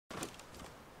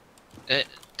It,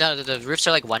 the roofs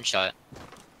are like one shot.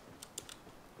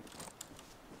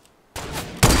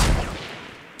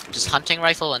 Just hunting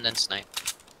rifle and then snipe.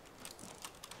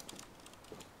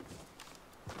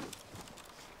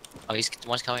 Oh, he's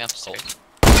one's coming up the stairs.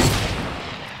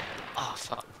 Oh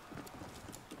fuck.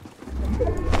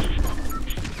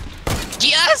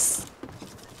 Yes!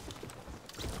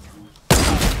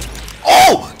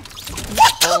 Oh!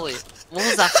 Holy, what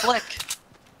was that flick?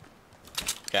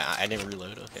 Yeah, I didn't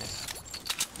reload. Okay.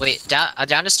 Wait,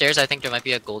 down the stairs. I think there might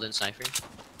be a golden sniper.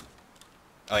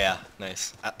 Oh yeah,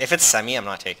 nice. If it's semi, I'm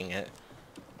not taking it.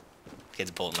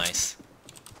 Kid's bolt nice.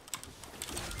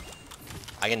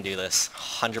 I can do this,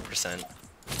 100%.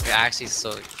 You're actually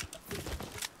so.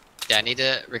 Yeah, I need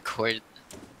to record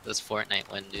this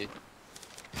Fortnite win, dude.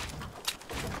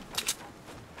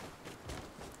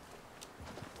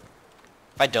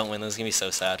 If I don't win, this is gonna be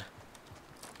so sad.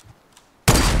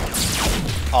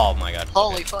 Oh my god.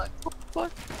 Holy Okay. fuck!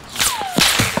 What?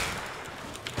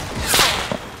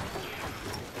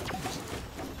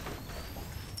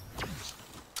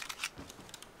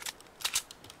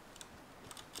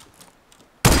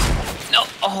 No!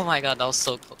 Oh my god, that was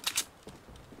so close.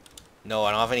 No,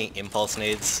 I don't have any impulse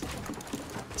nades.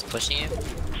 It's pushing you.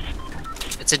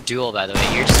 It's a duel, by the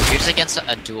way. You're just against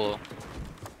a duel.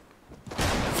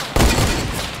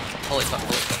 Holy fuck!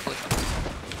 Holy fuck! Holy fuck!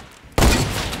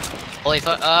 Holy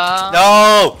fuck!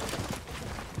 No!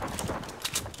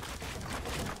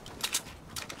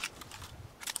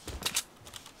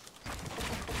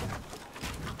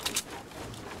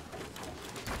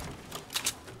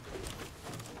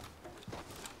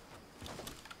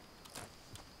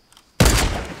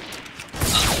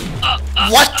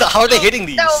 What the? How are they hitting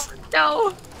these? No!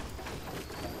 No!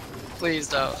 Please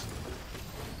don't.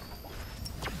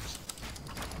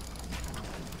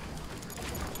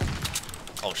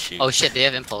 Oh shoot. Oh shit! They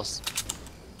have impulse.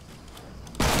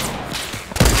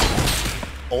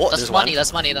 Oh, That's there's money. one.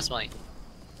 That's money. That's money.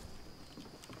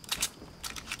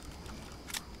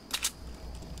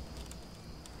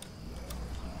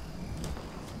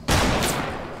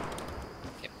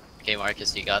 Okay,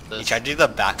 Marcus, you got He this. tried to do the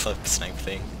backflip snipe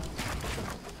thing.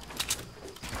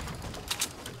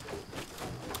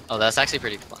 Oh, that's actually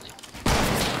pretty funny.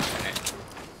 Okay.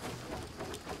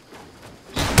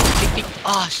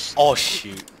 Oh, Oh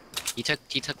shoot. he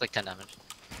took like 10 damage.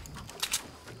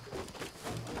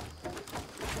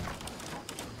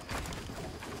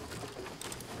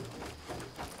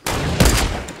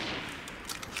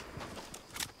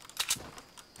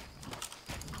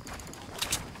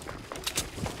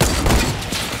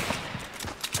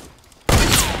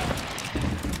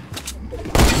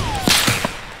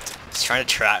 He's trying to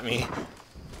trap me.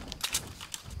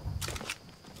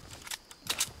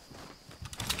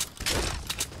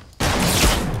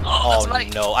 Oh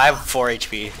no, I have 4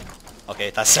 HP. Okay,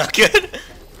 that's not good.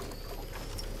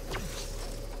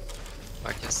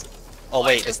 Marcus. Oh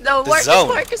wait, Marcus, no, the Marcus, zone.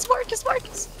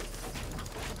 Marcus.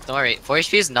 Don't worry, 4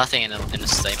 HP is nothing in a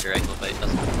sniper rifle, but it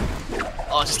doesn't.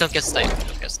 Oh, just don't get sniped.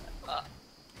 Don't get sniped.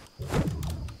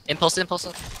 Impulse.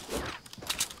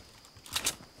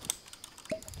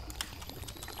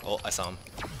 Oh, I saw him.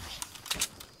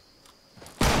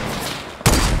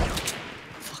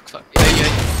 Fuck. Yeah.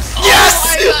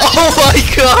 Yes! Oh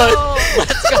my god! Oh,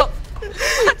 let's go!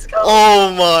 Let's go!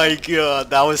 Oh my god,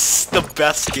 that was the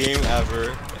best game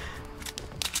ever.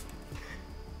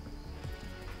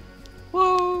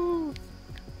 Woo!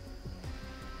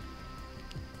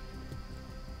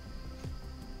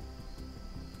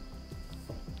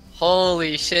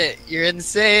 Holy shit, you're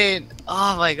insane!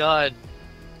 Oh my god.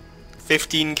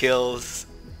 15 kills.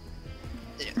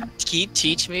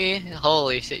 Teach me?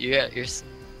 Holy shit, you're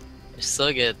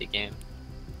so good at the game.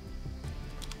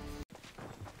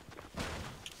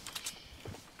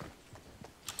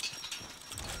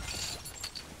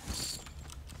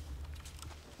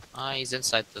 Ah, he's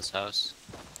inside this house.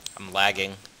 I'm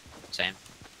lagging. Same.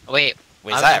 Oh, wait.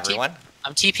 Wait, is that everyone?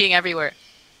 I'm TPing everywhere.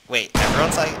 Wait,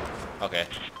 everyone's like... Okay.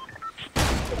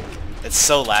 It's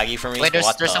so laggy for me. Wait, there's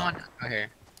What someone over here.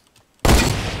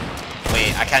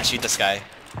 Wait, I can't shoot this guy.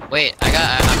 Wait,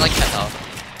 I'm like 10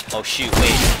 health. Oh shoot,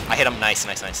 wait. I hit him. Nice.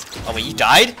 Oh wait, you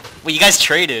died? Wait, you guys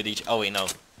traded each... Oh wait, no.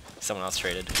 Someone else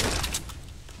traded.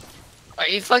 Are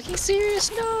you fucking serious?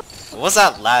 No. What was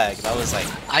that lag? That was like...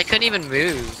 I couldn't even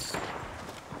move.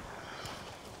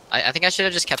 I think I should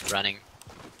have just kept running.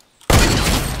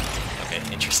 Okay,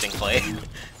 interesting play.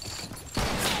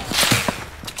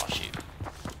 Oh shoot.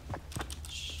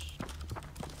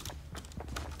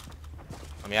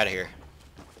 Let me out of here.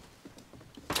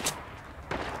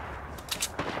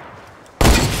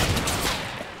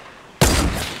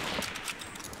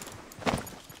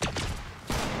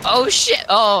 Oh shit!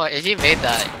 Oh, if he made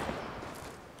that,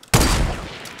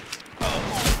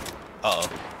 Uh-oh.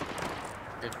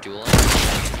 you're dueling.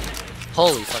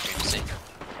 Holy fucking insane!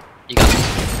 You got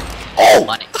Oh!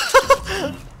 money.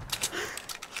 That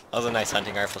was a nice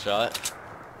hunting rifle shot.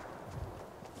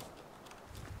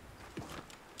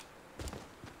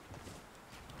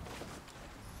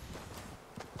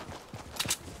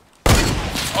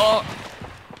 Oh!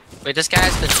 Wait, this guy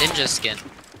has the ninja skin.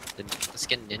 The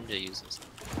skin ninja uses.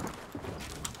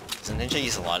 Does a ninja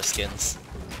use a lot of skins?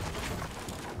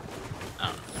 I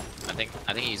don't know. I think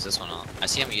he uses this one a lot. I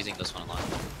see him using this one a lot.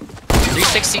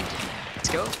 316. Let's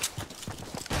go.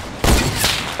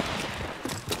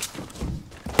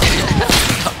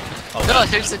 Oh, No, God.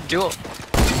 there's a duel.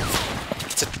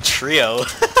 It's a trio.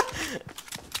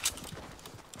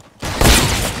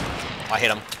 I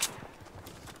hit him.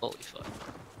 Holy fuck.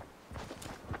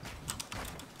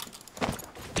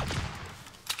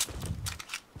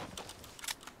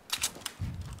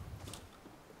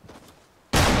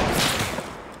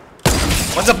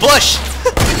 One's a bush!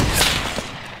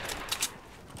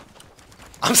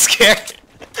 I'm scared.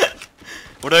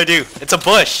 What do? It's a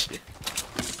bush.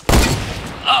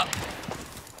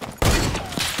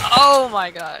 Oh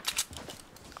my god.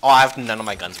 Oh, I have none of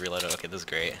my guns reloaded. Okay, this is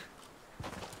great.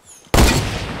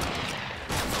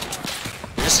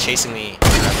 They're just chasing me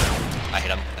forever. I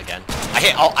hit him again. I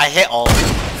hit all of them.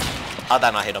 How'd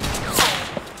that not hit him?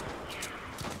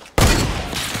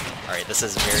 Alright, this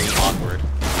is very awkward.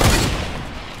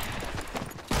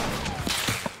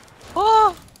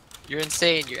 Oh! You're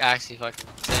insane. You're actually fucking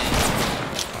insane.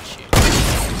 Oh, shoot.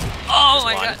 Oh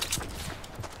my One. god.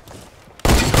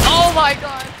 Oh my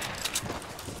god.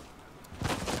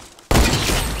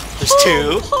 There's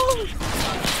two. Oh.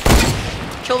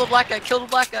 Kill the black guy. Kill the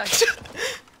black guy.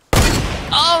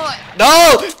 Oh my.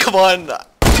 No! Come on!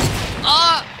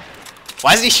 Ah!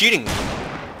 Why is he shooting me?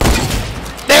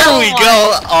 There Oh we my go!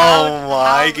 god. Oh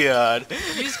my How- god.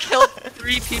 You just killed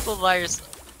 3 people by yourself.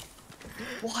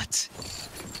 What?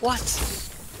 What?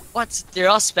 What? They're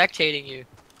all spectating you.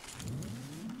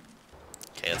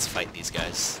 Okay, let's fight these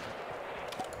guys.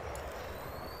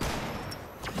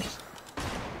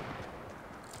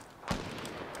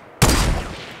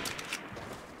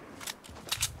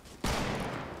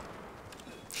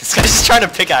 This guy's just trying to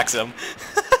pickaxe him.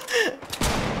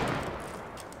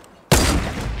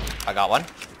 I got one.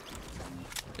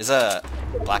 There's a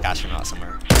black astronaut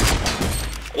somewhere.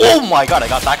 Oh my god, I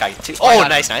got that guy too. Oh,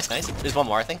 nice. There's one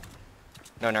more, I think.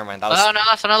 No, never mind. That was. Oh, no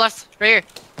left, no left. Right here.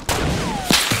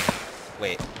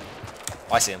 Wait.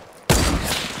 Oh, I see him.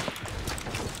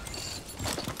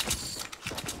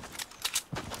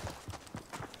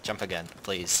 Jump again,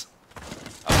 please.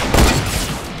 Okay.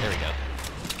 There we go.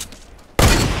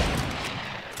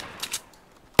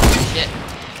 Shit.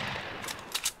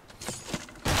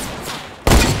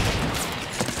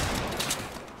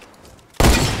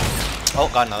 Oh,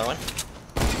 got another one.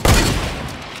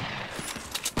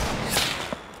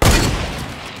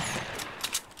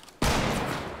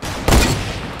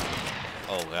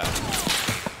 Oh god.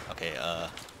 Okay,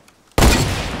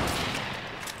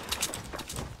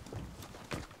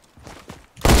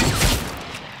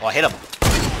 Oh, I hit him.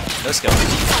 No scope.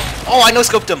 Oh, I no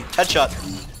scoped him. Headshot.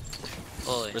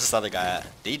 Holy. Where's this other guy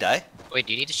at? Did he die? Wait,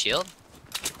 do you need a shield?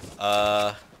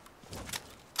 It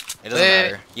doesn't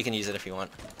matter. You can use it if you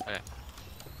want. Okay.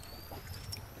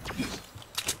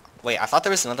 Wait, I thought there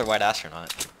was another white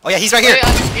astronaut. Oh yeah, he's right here.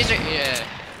 He's right. Yeah.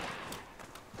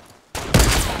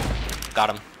 Got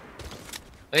him.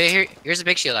 Wait, here's a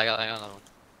big shield. I got another one.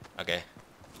 Okay.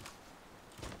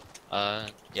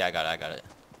 Yeah, I got it.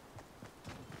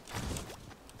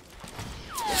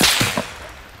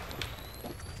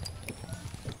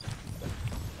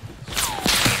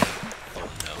 Oh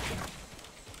no.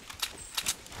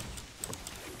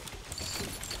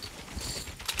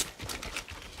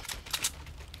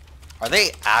 Are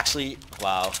they actually?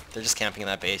 Wow, they're just camping in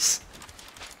that base.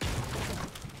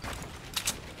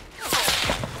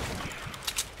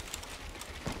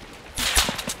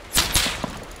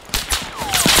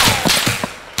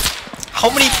 How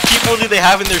many people do they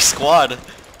have in their squad?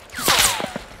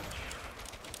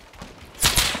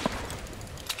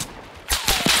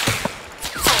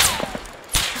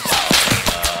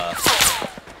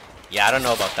 Yeah, I don't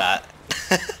know about that.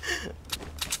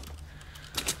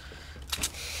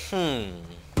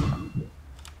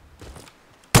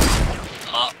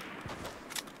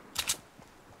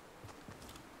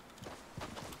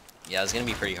 Yeah, it's gonna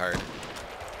be pretty hard.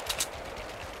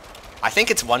 I think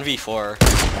it's 1v4.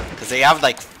 Because they have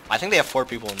like, I think they have 4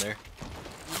 people in there.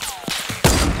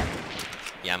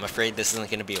 Yeah, I'm afraid this isn't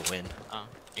gonna be a win. Oh,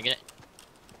 you're gonna.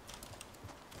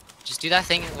 do that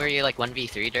thing where you like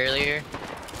 1v3'd earlier.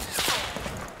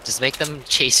 Just make them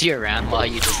chase you around while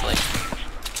you just like.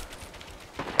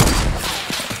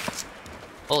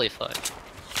 Holy fuck.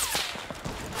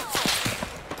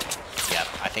 Yeah,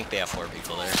 I think they have 4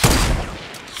 people there.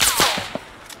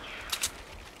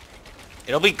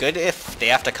 It'll be good if they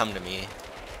have to come to me.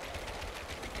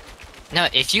 No,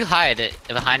 if you hide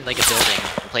behind like a building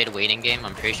and play the waiting game,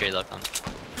 I'm pretty sure they'll come.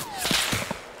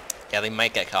 Yeah, they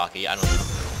might get cocky. I don't know.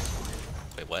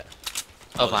 Wait, what?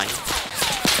 Oh, behind you.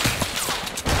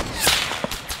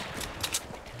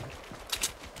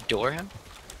 Door him?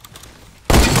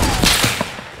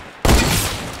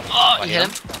 Oh, you hit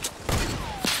him?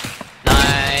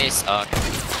 Nice. Oh, okay.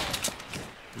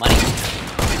 Money.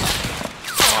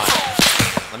 Come on.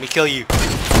 Let me kill you.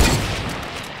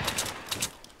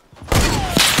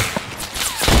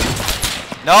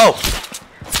 No!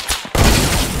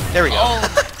 There we go. Oh,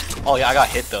 Oh yeah, I got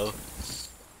hit though.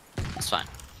 that's fine.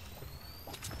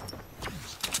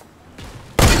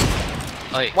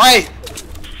 Oh, wait. Why?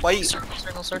 Why you? Circle,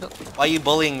 circle, circle. Why are you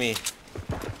bullying me?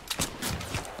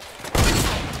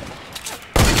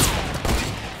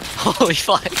 Holy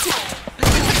fuck.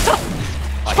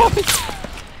 Oh, yeah.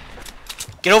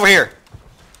 Get over here.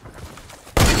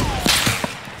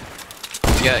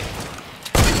 Yeah.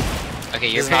 Okay,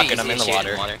 you're He's not pretty good, I'm easy in the to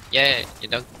shoot water. Yeah, you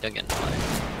don't get in the water. You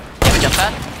have a jump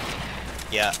pad?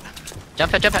 Yeah.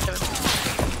 Jump pad, jump pad, jump pad.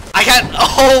 I can't.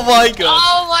 Oh my god.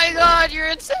 Oh my god, you're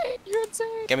insane! You're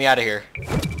insane! Get me out of here.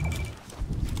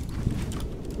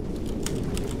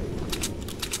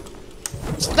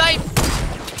 Snipe!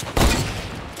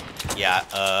 Yeah.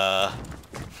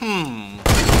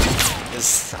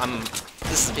 This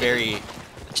is very.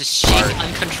 Just shake hard.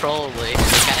 uncontrollably. They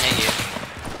can't hit you.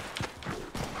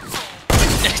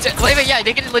 Wait, yeah,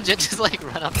 they can legit just like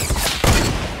run up.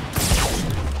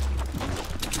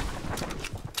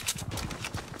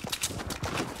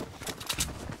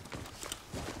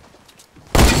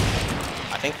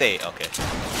 I think they. Okay.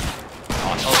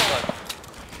 Oh fuck.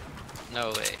 No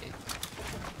way.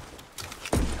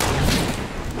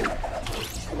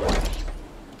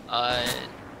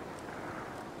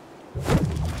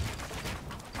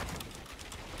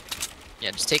 Yeah,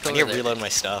 just take I over need to there. reload my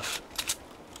stuff.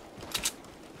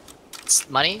 It's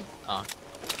money? Oh.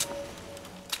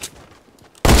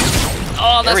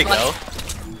 Oh, There that's we money.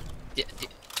 go.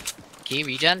 Can you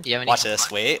regen? Do you have any? Watch this.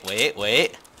 Wait.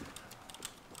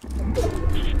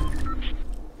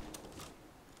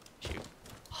 Shoot.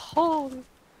 Holy.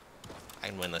 I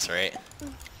can win this, right? Do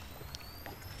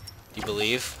you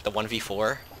believe the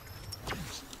 1v4?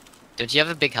 Don't you have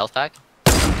a big health pack?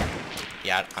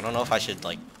 Yeah, I don't know if I should,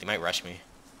 like, they might rush me.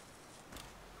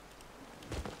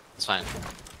 It's fine.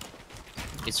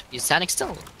 He's standing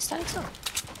still. He's standing still.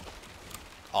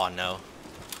 Oh no.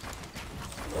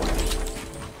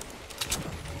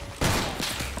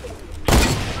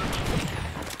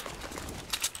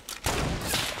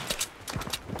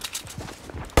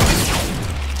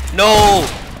 No!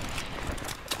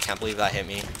 Can't believe that hit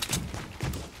me.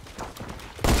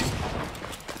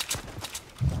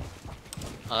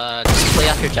 Just play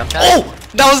off your jump pad. Oh!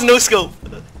 That was no scope!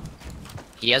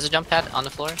 He has a jump pad on the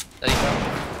floor that he throw.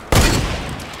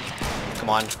 Come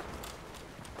on.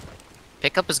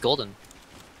 Pick up his golden.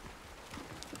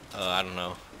 I don't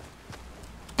know.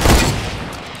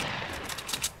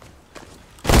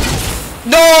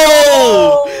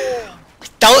 No!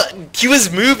 He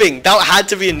was moving. That had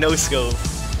to be a no scope.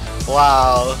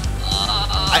 Wow.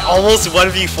 I almost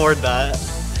 1v4'd that.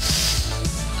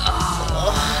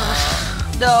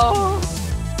 No.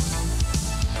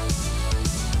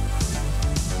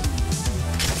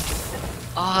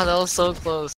 Oh, that was so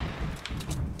close.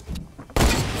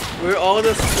 We're all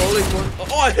just slowly going.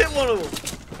 Oh, I hit one of them.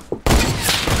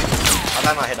 How did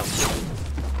I not hit him?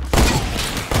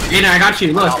 Aiden, I got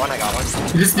you. Look. I got one.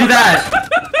 Just do that.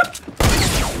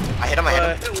 I hit him.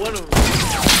 I hit one of them.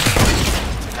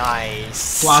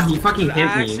 Nice. Wow, he fucking hit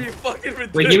Actually, me. fucking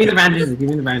ridiculous. Wait, give me the bandages. Give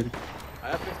me the bandages. I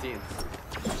have 15.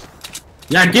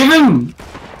 Yeah, give him.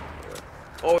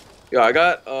 Oh, yeah, I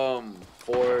got 4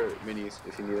 minis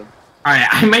if you need them. All right,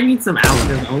 I might need some ammo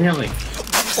because I only have like.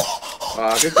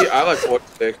 50. I have like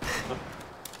 46.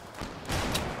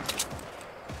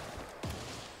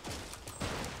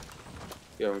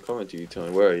 Yeah, I'm coming to you,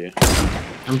 Tony. Where are you?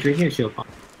 I'm drinking a shield pump.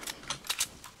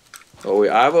 Oh wait,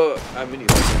 I have mini.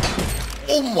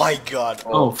 Oh my god.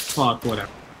 Oh fuck, whatever.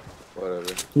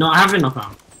 Whatever. No, I have enough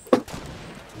ammo.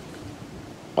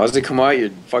 Why does it come out your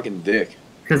fucking dick?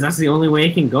 Because that's the only way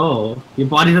it can go. Your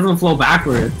body doesn't flow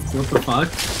backwards. What the fuck?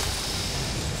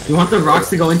 You want the rocks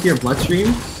to go into your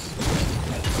bloodstream?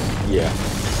 Yeah.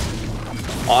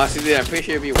 Honestly, dude, I'm pretty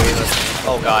sure it'd be way less.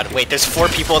 Oh god, wait, there's 4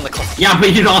 people in the club. Yeah,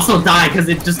 but you'd also die because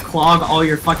it just clog all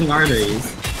your fucking arteries.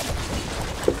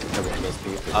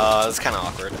 It's kind of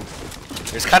awkward.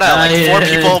 There's kind of like 4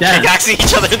 people pickaxing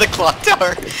each other in the clock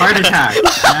tower. Heart attack.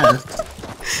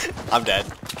 Yes. I'm dead.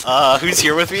 Who's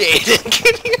here with me? Aiden,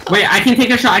 can you... Wait, I can take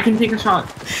a shot. I can take a shot.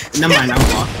 Never mind, I'm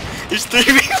blocked. There's 3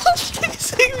 people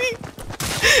chasing me.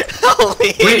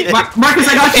 Holy Wait, Marcus,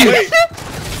 I got you.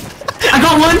 I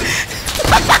got one.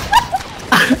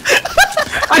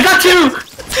 I got two.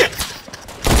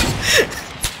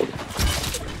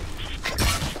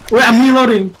 Wait, I'm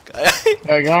reloading.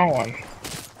 I got one.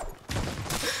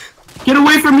 Get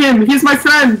away from him. He's my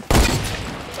friend.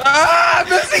 Ah, I'm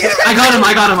missing it. I got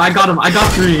him. I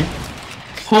got 3.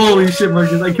 Holy shit,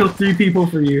 Marcus! I killed 3 people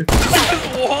for you. I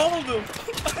just walled him.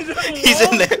 He's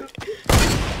in there.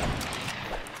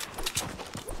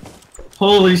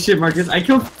 Holy shit, Marcus! I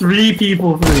killed 3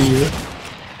 people for you.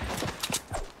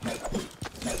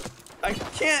 I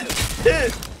can't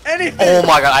hit anything. Oh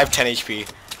my god, I have 10 HP.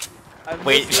 I'm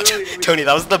Wait, literally- Tony,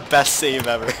 that was the best save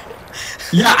ever.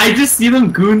 Yeah, I just see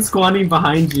them goon spawning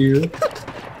behind you.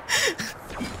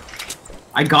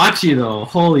 I got you though.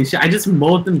 Holy shit! I just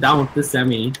mowed them down with the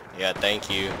semi. Yeah, thank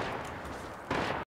you.